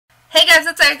Hey guys,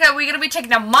 it's Erika. We're going to be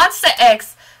checking out MONSTA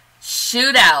X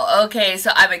Shootout. Okay,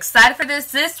 so I'm excited for this.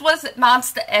 This was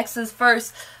MONSTA X's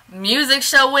first music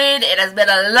show win. It has been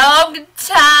a long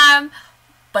time,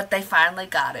 but they finally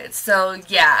got it. So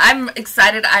yeah, I'm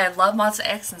excited. I love MONSTA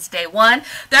X since day one.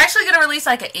 They're actually going to release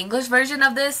like an English version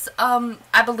of this,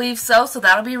 I believe so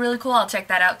that'll be really cool. I'll check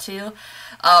that out too.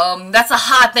 That's a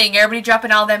hot thing. Everybody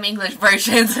dropping all them English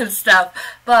versions and stuff.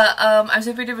 But I'm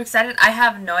super duper excited. I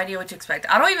have no idea what to expect.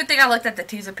 I don't even think I looked at the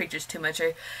teaser pictures too much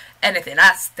or anything.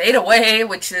 I stayed away,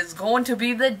 which is going to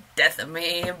be the death of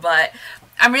me. But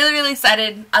I'm really, really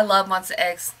excited. I love MONSTA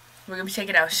X. We're going to be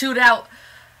checking out Shootout.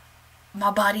 My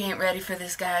body ain't ready for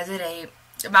this, guys. It ain't.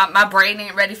 My brain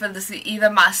ain't ready for this either.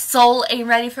 My soul ain't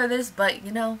ready for this. But,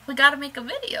 you know, we got to make a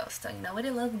video. So, you know what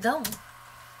it looks dumb.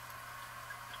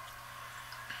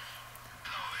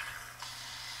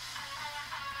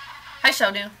 Hi,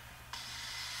 Shonu.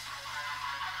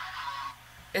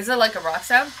 Is it like a rock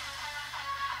sound?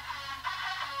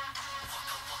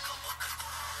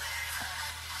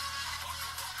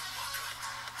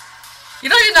 You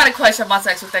know you're not a question MONSTA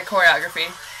X with their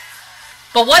choreography.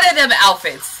 But what are them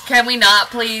outfits? Can we not,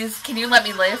 please? Can you let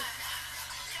me live?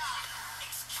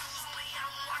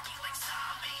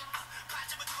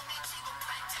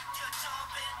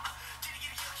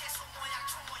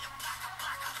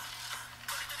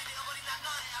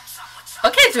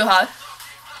 Okay, Juha.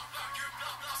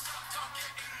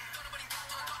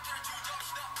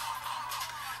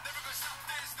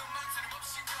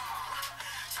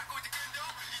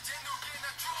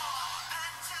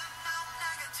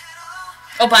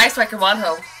 Oh, Bioswiker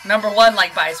Wanho. #1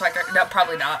 like Bioswiker. No,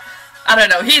 probably not. I don't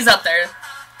know. He's up there.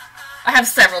 I have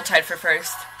several tied for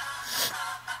first.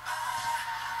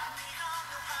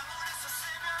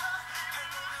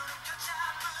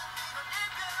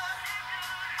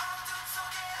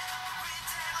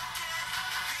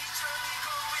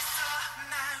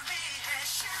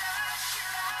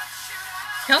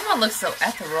 Hyungwon looks so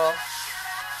ethereal.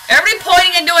 Everybody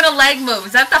pointing and doing a leg move.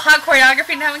 Is that the hot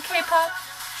choreography now in K-pop?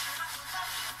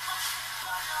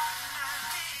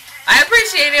 I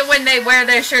appreciate it when they wear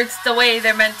their shirts the way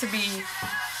they're meant to be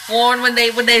worn. When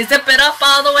they zip it up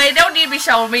all the way. Don't need to be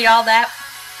showing me all that.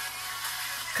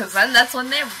 Cause then that's when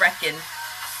they're wrecking.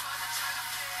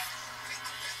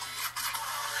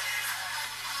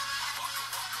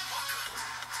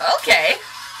 Okay.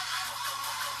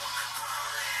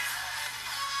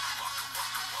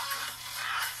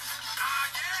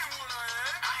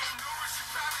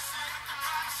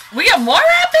 We got more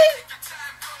rapping?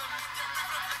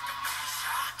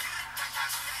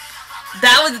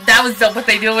 That was dope what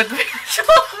they do with the visual.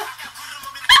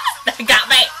 That got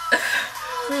me.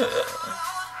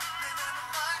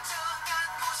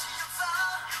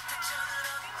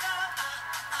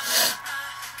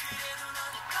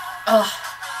 Oh.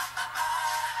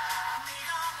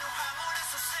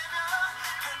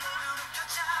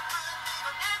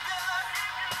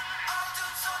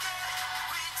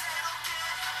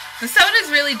 The sound is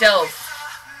really dope.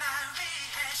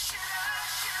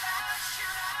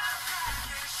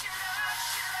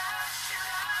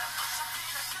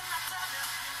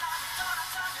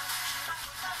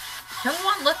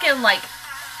 Hyungwon looking like...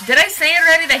 Did I say it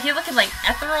already that he looking like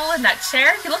ethereal in that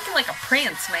chair? He looking like a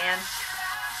prince, man.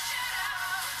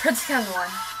 Prince Hyungwon.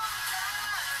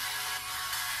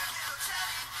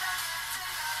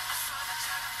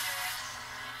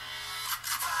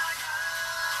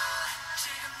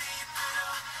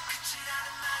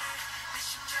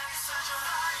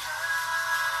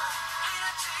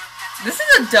 This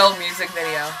is a dope music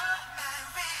video.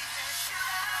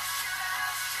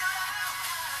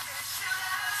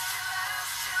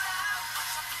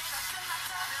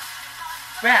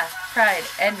 Wrath, Pride,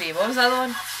 Envy. What was the other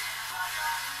one?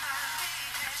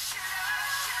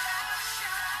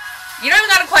 You don't even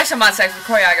gotta question MONSTA X with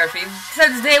choreography.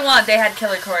 Since day one, they had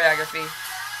killer choreography.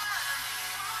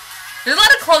 There's a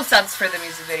lot of close-ups for the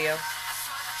music video.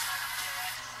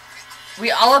 We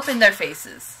all up in their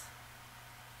faces.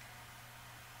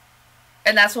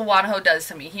 And that's what Wanho does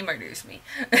to me. He murders me.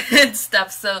 And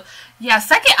stuff. So, yeah,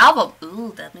 second album.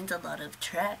 Ooh, that means a lot of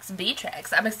tracks.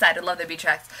 B-tracks. I'm excited. Love the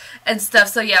B-tracks. And stuff.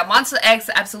 So, yeah, MONSTA X,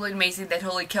 absolutely amazing. They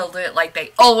totally killed it like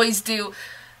they always do.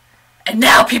 And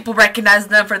now people recognize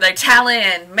them for their talent.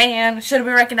 And, man, should have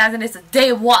been recognizing this at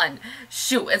day one.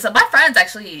 Shoot. And so, my friends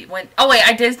actually went... Oh, wait,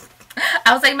 I did...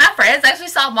 I was like, my friends actually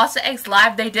saw MONSTA X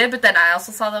live. They did, but then I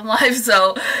also saw them live.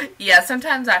 So, yeah,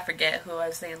 sometimes I forget who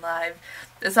I've seen live.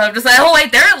 And so I'm just like, oh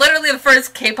wait, they're literally the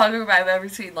first K-pop group I've ever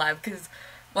seen live. Because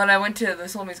when I went to the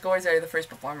Soul Meets Gories, they were the first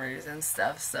performers and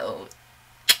stuff. So,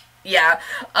 yeah.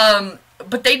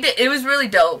 But they did, it was really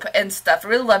dope and stuff. I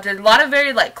really loved it. A lot of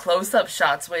very, like, close-up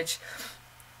shots, which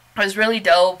was really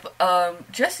dope.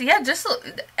 Just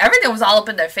everything was all up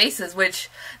in their faces, which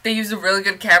they used a really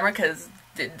good camera, because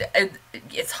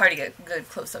it's hard to get good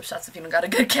close-up shots if you don't got a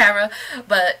good camera.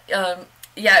 But,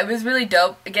 yeah, it was really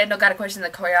dope. Again, don't gotta question the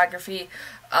choreography.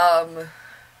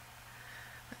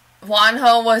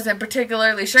 Wonho wasn't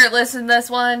particularly shirtless in this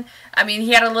one. I mean,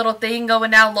 he had a little thing going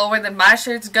down lower than my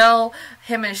shirts go.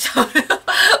 Him and Shoto.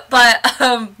 But,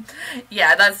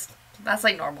 yeah, that's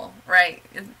like normal, right?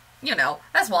 You know,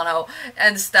 that's Wonho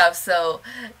and stuff. So,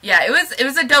 yeah, it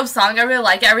was a dope song. I really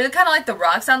like it. I really kind of like the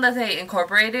rock sound that they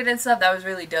incorporated and stuff. That was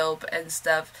really dope and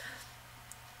stuff.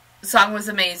 Song was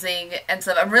amazing and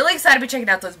stuff. I'm really excited to be checking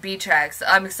out those beat tracks.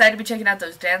 I'm excited to be checking out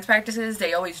those dance practices.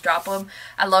 They always drop them.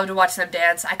 I love to watch them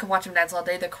dance. I can watch them dance all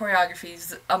day. The choreography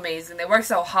is amazing. They work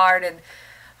so hard, and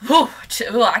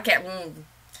I can't.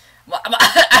 Well,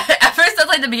 at first, that's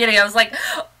like the beginning. I was like,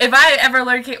 if I ever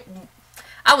learn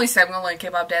I always say I'm gonna learn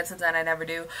K-pop dances, and I never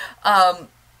do. I'm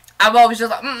always just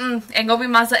like, ain't gonna be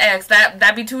MONSTA X.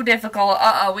 That'd be too difficult.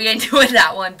 We ain't doing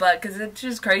that one. But because it's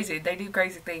just crazy. They do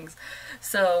crazy things.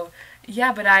 So,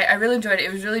 yeah, but I really enjoyed it.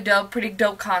 It was really dope. Pretty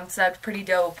dope concept. Pretty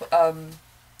dope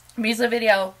music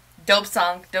video. Dope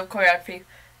song. Dope choreography.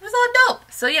 It was all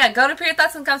dope. So, yeah, go to put your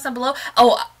thoughts in the comments down below.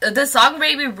 Oh, the song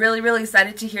made me really, really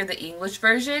excited to hear the English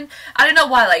version. I don't know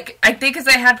why. Like, I think because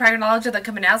I had prior knowledge of that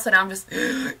coming out, so now I'm just,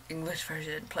 English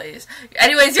version, please.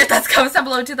 Anyways, your thoughts, comments down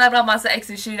below. 2 about MONSTA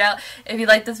X's Shootout. If you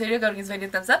like this video, go to give this video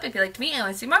a thumbs up. If you liked me and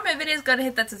want to see more of my videos, go to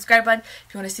hit that subscribe button.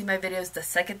 If you want to see my videos the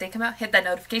second they come out, hit that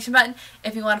notification button.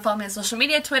 If you want to follow me on social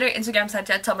media, Twitter, Instagram,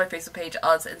 Snapchat, Tumblr, Facebook page,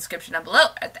 all is in the description down below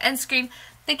at the end screen.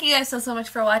 Thank you guys so much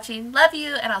for watching. Love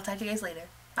you, and I'll talk to you guys later.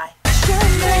 Bye.